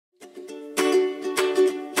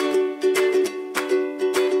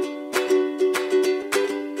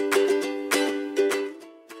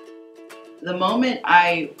The moment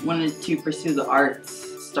I wanted to pursue the arts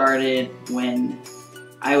started when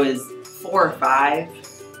I was 4 or 5,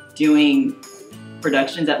 doing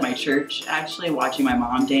productions at my church, actually watching my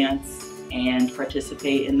mom dance and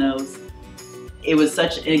participate in those. It was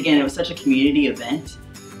such a community event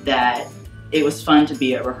that it was fun to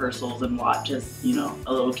be at rehearsals and watch as, you know,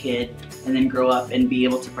 a little kid, and then grow up and be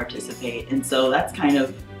able to participate. And so that's kind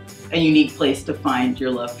of a unique place to find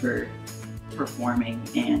your love for performing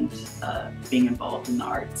and being involved in the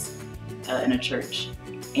arts in a church.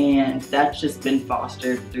 And that's just been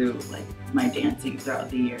fostered through like my dancing throughout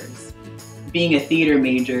the years. Being a theater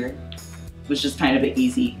major was just kind of an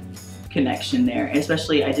easy connection there.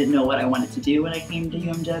 Especially I didn't know what I wanted to do when I came to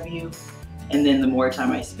UMW. And then the more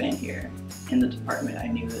time I spent here in the department, I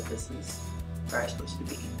knew that this is where I was supposed to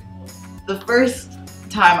be. The first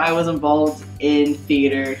time I was involved in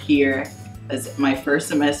theater here as my first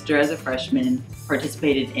semester as a freshman,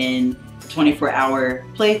 participated in a 24-hour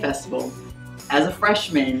play festival. As a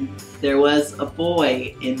freshman, there was a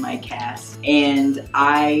boy in my cast, and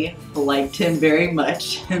I liked him very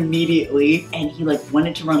much immediately. And he like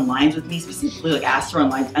wanted to run lines with me, specifically like asked to run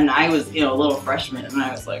lines. And I was, you know, a little freshman, and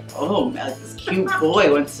I was like, oh man, this cute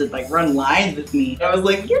boy wants to like run lines with me. I was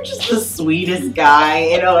like, you're just the sweetest guy,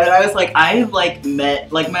 you know. And I was like, I have like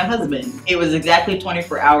met like my husband. It was exactly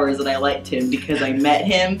 24 hours that I liked him because I met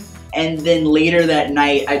him, and then later that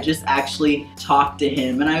night I just actually talked to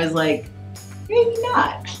him, and I was like, maybe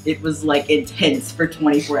not. It was like intense for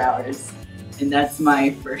 24 hours. And that's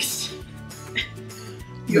my first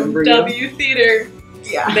UMW theater.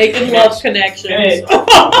 Yeah. Making love connections. Hey.